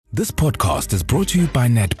This podcast is brought to you by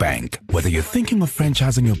Nedbank. Whether you're thinking of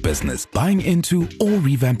franchising your business, buying into, or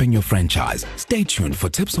revamping your franchise, stay tuned for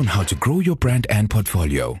tips on how to grow your brand and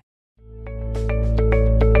portfolio.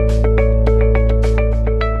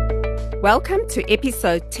 Welcome to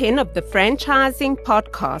episode 10 of the Franchising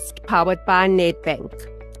Podcast powered by Nedbank.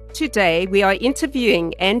 Today, we are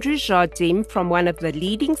interviewing Andrew Jardim from one of the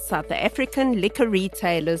leading South African liquor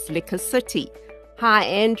retailers, Liquor City. Hi,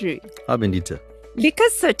 Andrew. Hi, Bendita. Liquor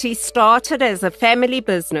City started as a family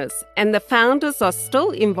business, and the founders are still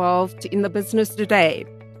involved in the business today.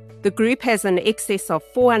 The group has an excess of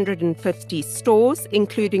 450 stores,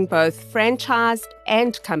 including both franchised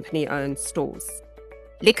and company-owned stores.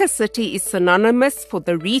 Liquor City is synonymous for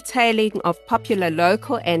the retailing of popular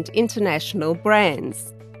local and international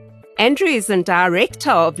brands. Andrew is a director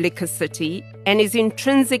of Liquor City and is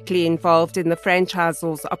intrinsically involved in the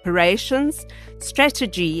franchisor's operations,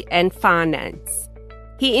 strategy, and finance.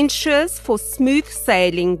 He ensures for smooth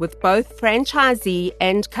sailing with both franchisee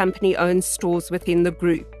and company-owned stores within the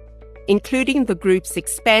group, including the group's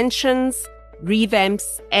expansions,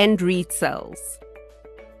 revamps, and resales.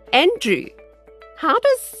 Andrew, how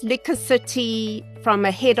does Liquor City, from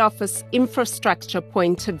a head office infrastructure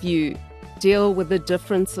point of view, deal with the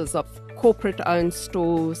differences of corporate-owned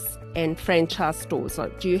stores and franchise stores? Or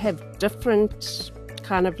do you have different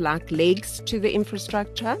kind of like legs to the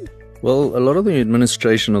infrastructure? Well, a lot of the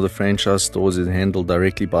administration of the franchise stores is handled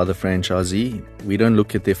directly by the franchisee. We don't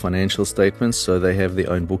look at their financial statements, so they have their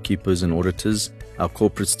own bookkeepers and auditors. Our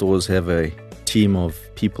corporate stores have a team of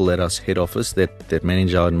people at our head office that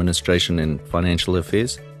manage our administration and financial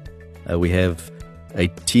affairs. We have a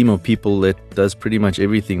team of people that does pretty much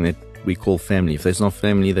everything that we call family. If there's not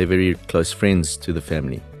family, they're very close friends to the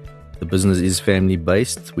family. The business is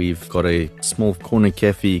family-based. We've got a small corner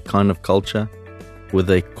cafe kind of culture with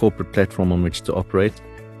a corporate platform on which to operate.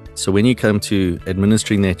 So when you come to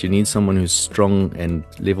administering that, you need someone who's strong and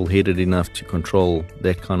level-headed enough to control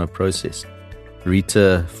that kind of process.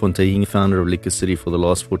 Rita Fontaine, founder of Liquor City for the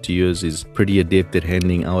last 40 years, is pretty adept at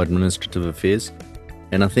handling our administrative affairs.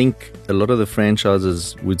 And I think a lot of the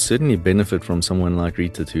franchises would certainly benefit from someone like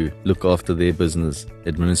Rita to look after their business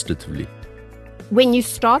administratively. When you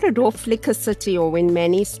started off Liquor City, or when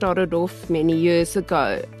Manny started off many years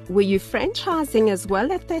ago, were you franchising as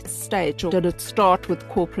well at that stage, or did it start with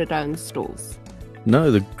corporate-owned stores?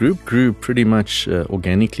 No, the group grew pretty much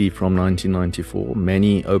organically from 1994.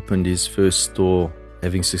 Manny opened his first store,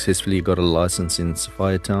 having successfully got a license in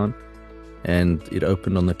Sophiatown. And it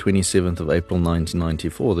opened on the 27th of April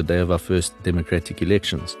 1994, the day of our first democratic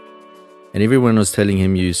elections. And everyone was telling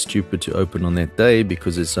him, you're stupid to open on that day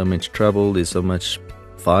because there's so much trouble, there's so much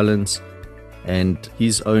violence. And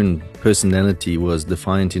his own personality was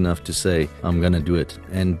defiant enough to say, I'm going to do it.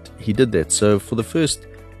 And he did that. So for the first,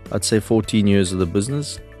 I'd say 14 years of the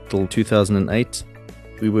business, till 2008,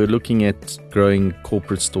 we were looking at growing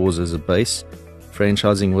corporate stores as a base.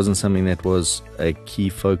 Franchising wasn't something that was a key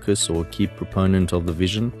focus or key proponent of the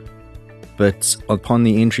vision. But upon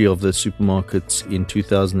the entry of the supermarkets in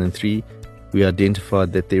 2003, we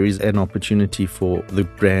identified that there is an opportunity for the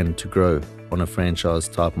brand to grow on a franchise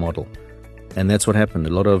type model. And that's what happened.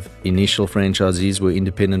 A lot of initial franchisees were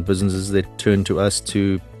independent businesses that turned to us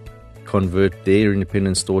to convert their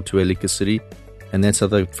independent store to a Liquor City. And that's how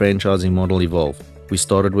the franchising model evolved. We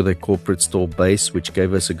started with a corporate store base, which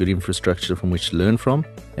gave us a good infrastructure from which to learn from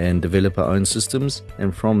and develop our own systems.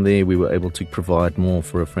 And from there, we were able to provide more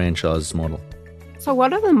for a franchise model. So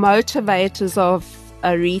what are the motivators of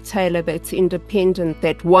a retailer that's independent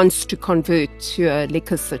that wants to convert to a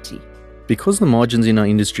Liquor City? Because the margins in our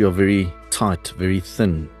industry are very tight, very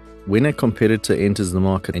thin, when a competitor enters the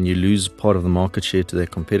market and you lose part of the market share to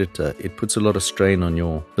that competitor, it puts a lot of strain on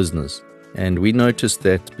your business. And we noticed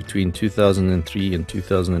that between 2003 and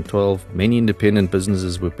 2012, many independent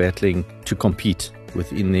businesses were battling to compete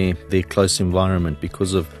within their close environment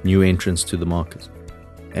because of new entrants to the market.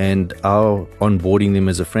 And our onboarding them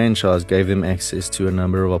as a franchise gave them access to a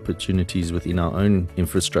number of opportunities within our own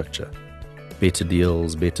infrastructure. Better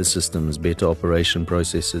deals, better systems, better operation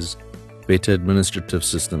processes, better administrative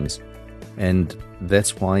systems. And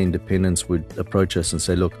that's why independents would approach us and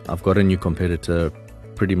say, look, I've got a new competitor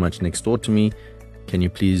pretty much next door to me. Can you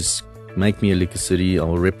please make me a Liquor City? I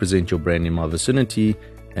will represent your brand in my vicinity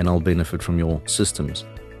and I'll benefit from your systems.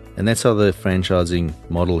 And that's how the franchising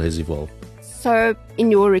model has evolved. So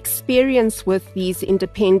in your experience with these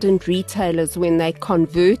independent retailers, when they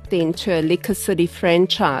convert then to a Liquor City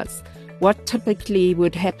franchise, what typically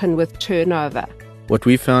would happen with turnover? What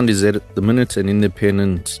we found is that the minute an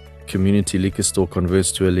independent community liquor store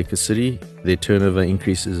converts to a liquor city, their turnover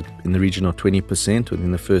increases in the region of 20%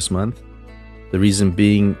 within the first month. The reason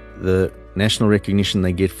being the national recognition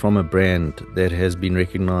they get from a brand that has been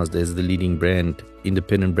recognized as the leading brand,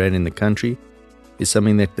 independent brand in the country, is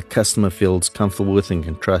something that the customer feels comfortable with and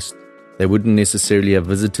can trust. They wouldn't necessarily have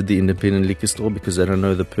visited the independent liquor store because they don't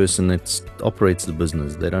know the person that operates the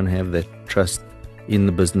business. They don't have that trust in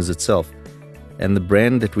the business itself. And the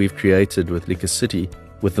brand that we've created with Liquor City,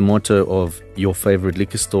 with the motto of your favorite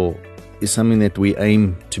liquor store, is something that we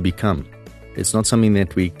aim to become. It's not something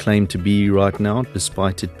that we claim to be right now,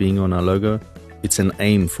 despite it being on our logo. It's an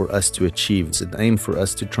aim for us to achieve. It's an aim for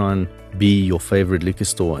us to try and be your favorite liquor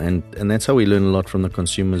store. And that's how we learn a lot from the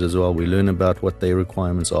consumers as well. We learn about what their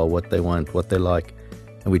requirements are, what they want, what they like,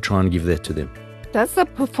 and we try and give that to them. Does the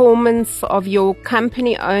performance of your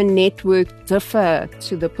company-owned network differ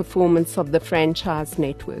to the performance of the franchise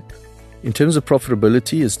network? In terms of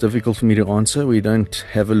profitability, it's difficult for me to answer. We don't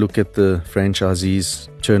have a look at the franchisees'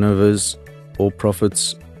 turnovers or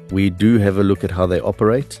profits. We do have a look at how they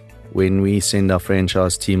operate. When we send our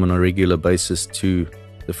franchise team on a regular basis to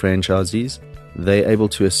the franchisees, they're able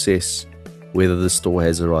to assess whether the store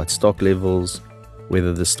has the right stock levels,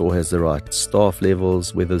 whether the store has the right staff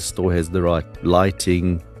levels, whether the store has the right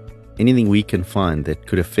lighting. Anything we can find that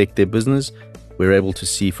could affect their business, we're able to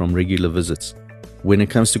see from regular visits. When it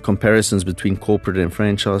comes to comparisons between corporate and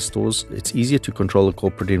franchise stores, it's easier to control a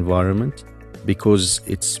corporate environment because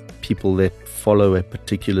it's people that follow a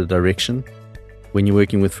particular direction. When you're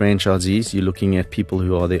working with franchisees, you're looking at people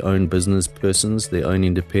who are their own business persons, their own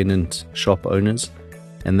independent shop owners,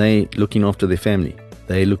 and they're looking after their family.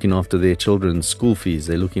 They're looking after their children's school fees.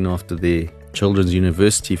 They're looking after their children's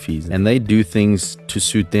university fees, and they do things to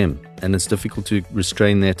suit them. And it's difficult to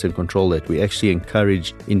restrain that and control that. We actually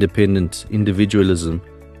encourage independent individualism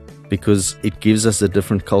because it gives us a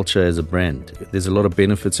different culture as a brand. There's a lot of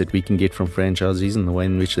benefits that we can get from franchisees in the way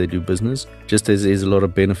in which they do business, just as there's a lot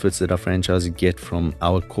of benefits that our franchisees get from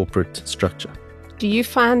our corporate structure. Do you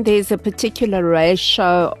find there's a particular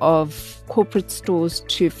ratio of corporate stores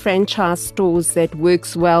to franchise stores that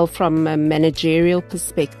works well from a managerial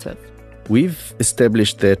perspective? We've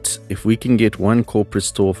established that if we can get one corporate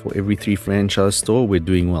store for every 3 franchise stores, we're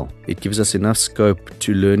doing well. It gives us enough scope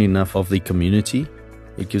to learn enough of the community.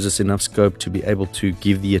 It gives us enough scope to be able to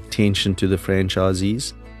give the attention to the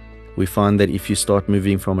franchisees. We find that if you start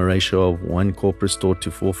moving from a ratio of 1 corporate store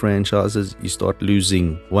to 4 franchises, you start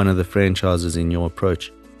losing one of the franchises in your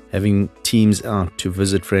approach. Having teams out to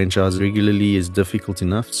visit franchises regularly is difficult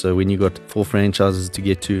enough. So when you've got 4 franchises to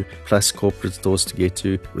get to, plus corporate stores to get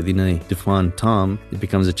to within a defined time, it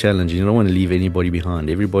becomes a challenge. You don't want to leave anybody behind.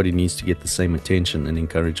 Everybody needs to get the same attention and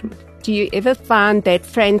encouragement. Do you ever find that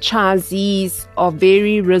franchisees are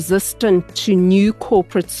very resistant to new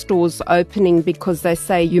corporate stores opening because they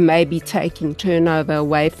say you may be taking turnover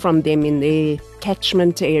away from them in their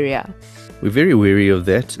catchment area? We're very wary of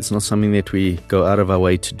that. It's not something that we go out of our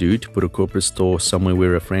way to do, to put a corporate store somewhere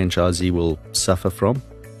where a franchisee will suffer from.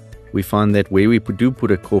 We find that where we do put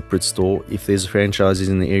a corporate store, if there's franchisees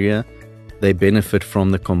in the area, they benefit from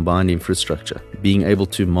the combined infrastructure, being able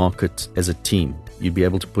to market as a team. You'd be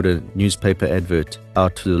able to put a newspaper advert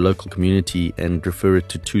out to the local community and refer it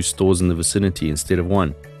to 2 stores in the vicinity instead of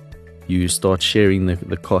 1. You start sharing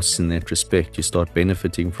the costs in that respect. You start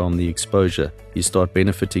benefiting from the exposure. You start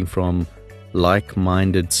benefiting from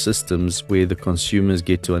like-minded systems where the consumers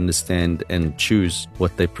get to understand and choose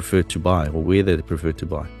what they prefer to buy or where they prefer to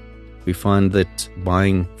buy. We find that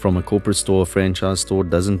buying from a corporate store or franchise store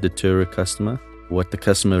doesn't deter a customer. What the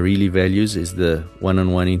customer really values is the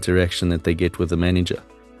one-on-one interaction that they get with the manager.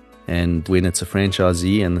 And when it's a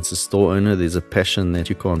franchisee and it's a store owner, there's a passion that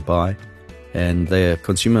you can't buy. And the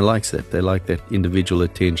consumer likes that. They like that individual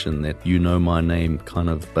attention, that you know my name kind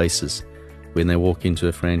of basis when they walk into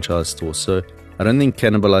a franchise store. So I don't think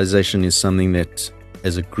cannibalization is something that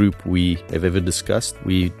as a group we have ever discussed.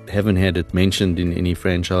 We haven't had it mentioned in any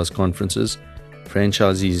franchise conferences.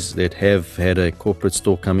 Franchisees that have had a corporate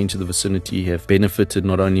store come into the vicinity have benefited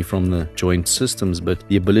not only from the joint systems, but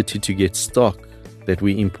the ability to get stock that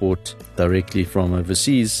we import directly from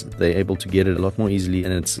overseas. They're able to get it a lot more easily,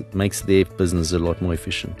 and it makes their business a lot more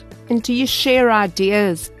efficient. And do you share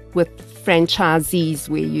ideas with franchisees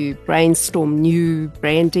where you brainstorm new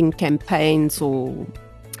branding campaigns or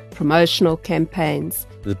promotional campaigns?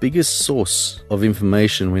 The biggest source of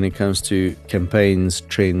information when it comes to campaigns,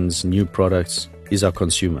 trends, new products is our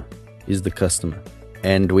consumer, is the customer.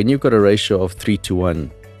 And when you've got a ratio of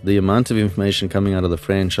 3-1, the amount of information coming out of the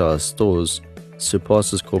franchise stores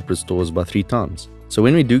surpasses corporate stores by 3 times. So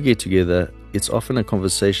when we do get together, it's often a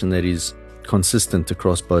conversation that is consistent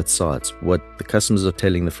across both sides. What the customers are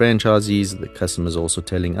telling the franchisees, the customers are also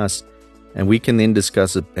telling us, and we can then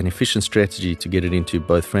discuss an efficient strategy to get it into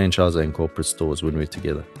both franchise and corporate stores when we're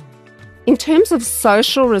together. In terms of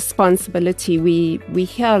social responsibility, we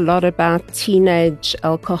hear a lot about teenage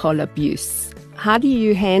alcohol abuse. How do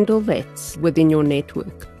you handle that within your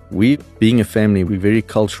network? We, being a family, we're very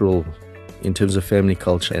cultural in terms of family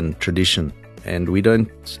culture and tradition. And we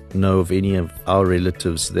don't know of any of our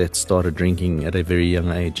relatives that started drinking at a very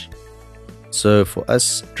young age. So for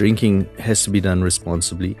us, drinking has to be done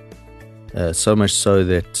responsibly. So much so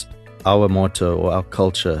that our motto or our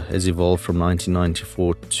culture has evolved from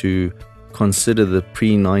 1994 to consider the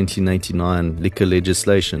pre-1989 liquor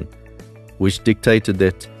legislation, which dictated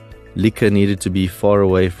that liquor needed to be far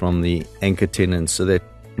away from the anchor tenants so that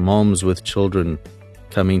moms with children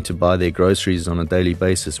coming to buy their groceries on a daily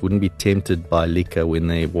basis wouldn't be tempted by liquor when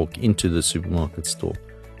they walk into the supermarket store.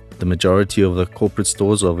 The majority of the corporate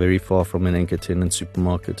stores are very far from an anchor tenant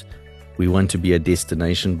supermarket. We want to be a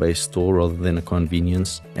destination-based store rather than a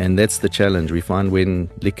convenience. And that's the challenge. We find when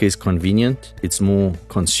liquor is convenient, it's more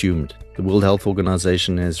consumed. The World Health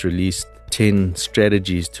Organization has released 10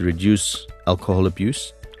 strategies to reduce alcohol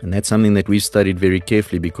abuse. And that's something that we've studied very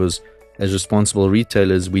carefully because as responsible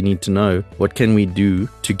retailers, we need to know what can we do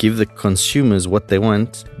to give the consumers what they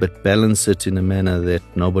want, but balance it in a manner that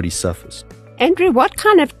nobody suffers. Andrew, what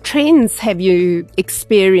kind of trends have you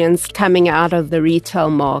experienced coming out of the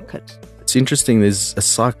retail market? It's interesting, there's a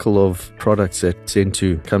cycle of products that tend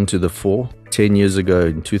to come to the fore. 10 years ago,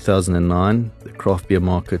 in 2009, the craft beer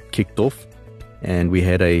market kicked off, and we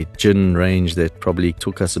had a gin range that probably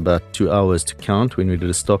took us about 2 hours to count when we did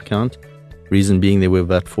a stock count. Reason being there were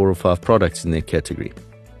about 4 or 5 products in their category.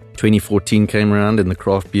 2014 came around and the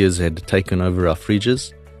craft beers had taken over our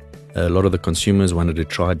fridges. A lot of the consumers wanted to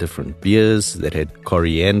try different beers that had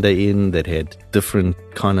coriander in, that had different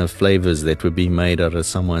kind of flavors that were being made out of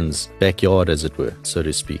someone's backyard, as it were, so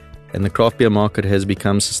to speak. And the craft beer market has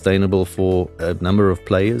become sustainable for a number of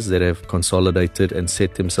players that have consolidated and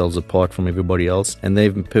set themselves apart from everybody else. And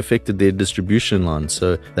they've perfected their distribution line.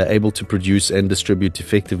 So they're able to produce and distribute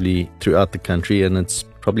effectively throughout the country. And it's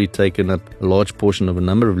probably taken up a large portion of a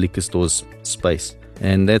number of liquor stores' space.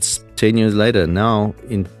 And that's 10 years later. Now,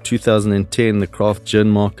 in 2010, the craft gin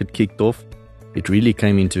market kicked off. It really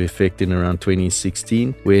came into effect in around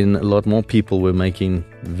 2016 when a lot more people were making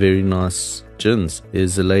very nice gins.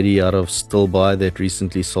 There's a lady out of Stilbaai that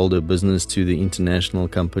recently sold her business to the international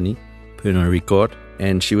company, Pernod Ricard,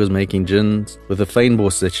 and she was making gins with a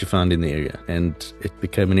fynbos that she found in the area, and it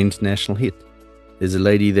became an international hit. There's a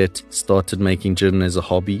lady that started making gin as a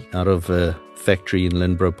hobby out of a factory in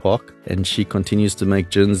Lindbro Park, and she continues to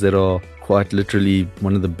make gins that are quite literally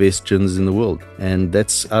one of the best gins in the world, and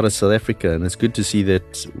that's out of South Africa. And it's good to see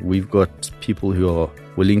that we've got people who are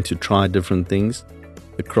willing to try different things.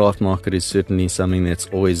 The craft market is certainly something that's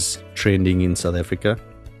always trending in South Africa.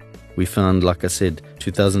 We found, like I said,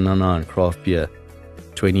 2009 craft beer,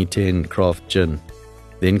 2010 craft gin.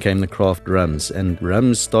 Then came the craft rums, and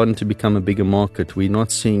rums starting to become a bigger market. We're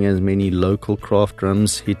not seeing as many local craft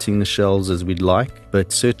rums hitting the shelves as we'd like,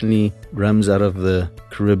 but certainly rums out of the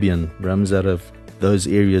Caribbean, rums out of those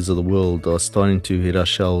areas of the world are starting to hit our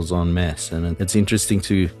shelves en masse. And it's interesting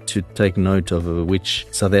to take note of which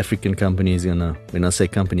South African company is going to, when I say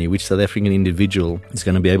company, which South African individual is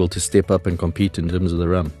going to be able to step up and compete in terms of the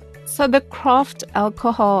rum. So the craft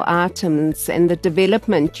alcohol items and the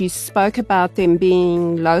development, you spoke about them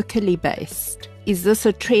being locally based. Is this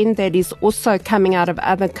a trend that is also coming out of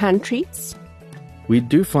other countries? We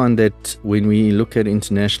do find that when we look at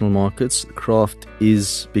international markets, craft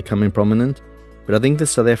is becoming prominent. But I think the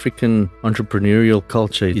South African entrepreneurial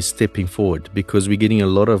culture is stepping forward because we're getting a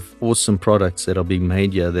lot of awesome products that are being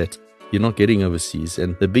made here that you're not getting overseas.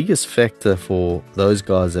 And the biggest factor for those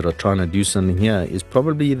guys that are trying to do something here is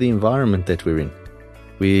probably the environment that we're in.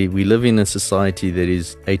 We live in a society that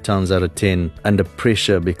is 8 times out of 10 under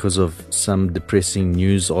pressure because of some depressing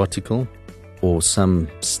news article or some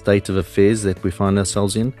state of affairs that we find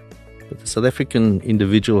ourselves in. But the South African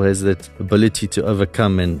individual has that ability to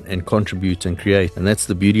overcome and contribute and create. And that's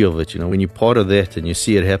the beauty of it. You know, when you're part of that and you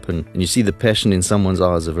see it happen and you see the passion in someone's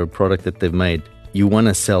eyes of a product that they've made, you want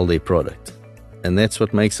to sell their product. And that's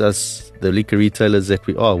what makes us the liquor retailers that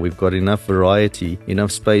we are. We've got enough variety,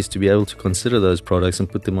 enough space to be able to consider those products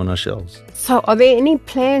and put them on our shelves. So are there any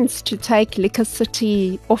plans to take Liquor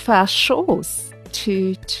City off our shores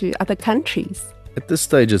to other countries? At this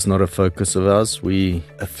stage, it's not a focus of ours. We're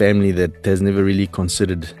a family that has never really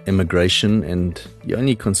considered immigration, and you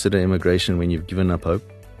only consider immigration when you've given up hope.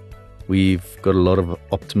 We've got a lot of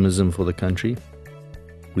optimism for the country.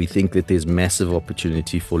 We think that there's massive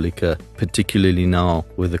opportunity for liquor, particularly now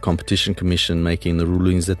with the Competition Commission making the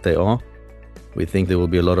rulings that they are. We think there will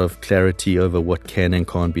be a lot of clarity over what can and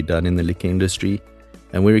can't be done in the liquor industry.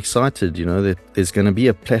 And we're excited, that there's going to be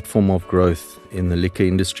a platform of growth in the liquor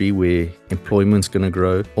industry where employment's going to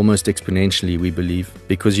grow almost exponentially, we believe,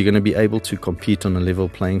 because you're going to be able to compete on a level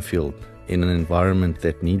playing field in an environment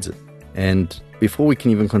that needs it. And before we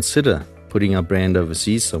can even consider putting our brand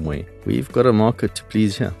overseas somewhere, we've got a market to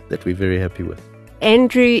please here that we're very happy with.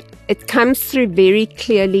 Andrew, it comes through very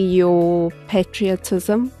clearly your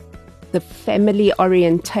patriotism, the family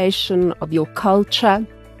orientation of your culture.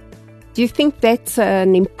 Do you think that's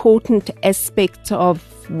an important aspect of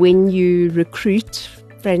when you recruit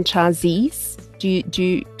franchisees?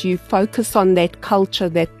 Do you focus on that culture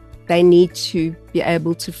that they need to be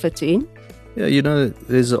able to fit in? Yeah,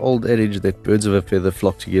 there's an old adage that birds of a feather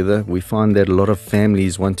flock together. We find that a lot of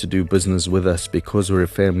families want to do business with us because we're a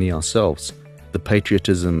family ourselves. The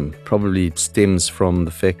patriotism probably stems from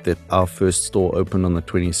the fact that our first store opened on the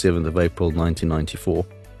 27th of April 1994.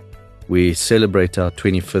 We celebrate our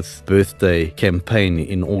 25th birthday campaign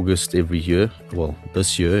in August every year. Well,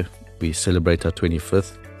 this year we celebrate our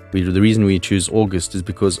 25th. The reason we choose August is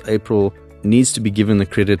because April needs to be given the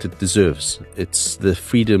credit it deserves. It's the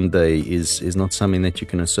Freedom Day is not something that you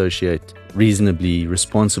can associate reasonably,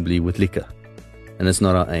 responsibly with liquor. And it's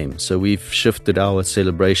not our aim. So we've shifted our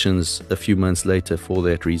celebrations a few months later for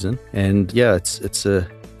that reason. And yeah, it's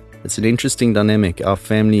an interesting dynamic. Our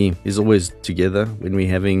family is always together. When we're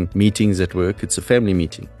having meetings at work, it's a family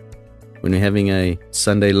meeting. When we're having a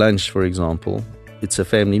Sunday lunch, for example, it's a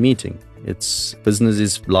family meeting. It's business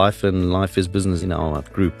is life and life is business in our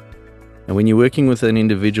group. And when you're working with an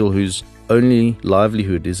individual whose only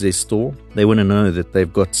livelihood is their store, they want to know that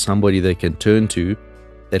they've got somebody they can turn to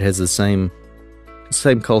that has the same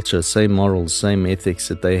culture, same morals, same ethics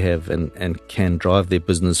that they have and can drive their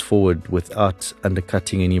business forward without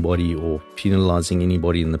undercutting anybody or penalizing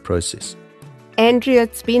anybody in the process. Andrea,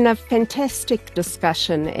 it's been a fantastic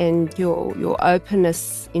discussion and your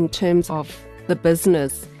openness in terms of the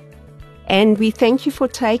business. And we thank you for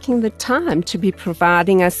taking the time to be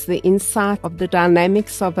providing us the insight of the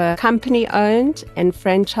dynamics of a company-owned and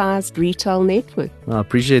franchised retail network. I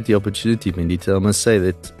appreciate the opportunity, Mendita. I must say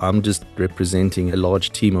that I'm just representing a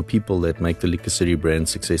large team of people that make the Liquor City brand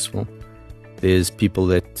successful. There's people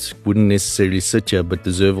that wouldn't necessarily sit here but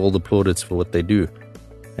deserve all the plaudits for what they do.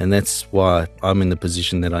 And that's why I'm in the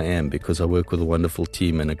position that I am, because I work with a wonderful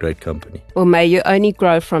team and a great company. Well, may you only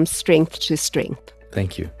grow from strength to strength.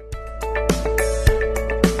 Thank you.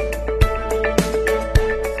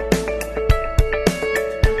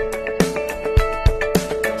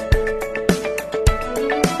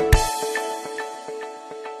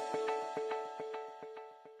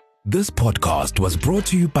 This podcast was brought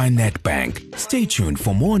to you by Nedbank. Stay tuned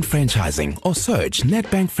for more on franchising or search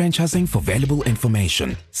Nedbank Franchising for valuable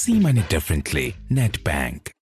information. See money differently. Nedbank.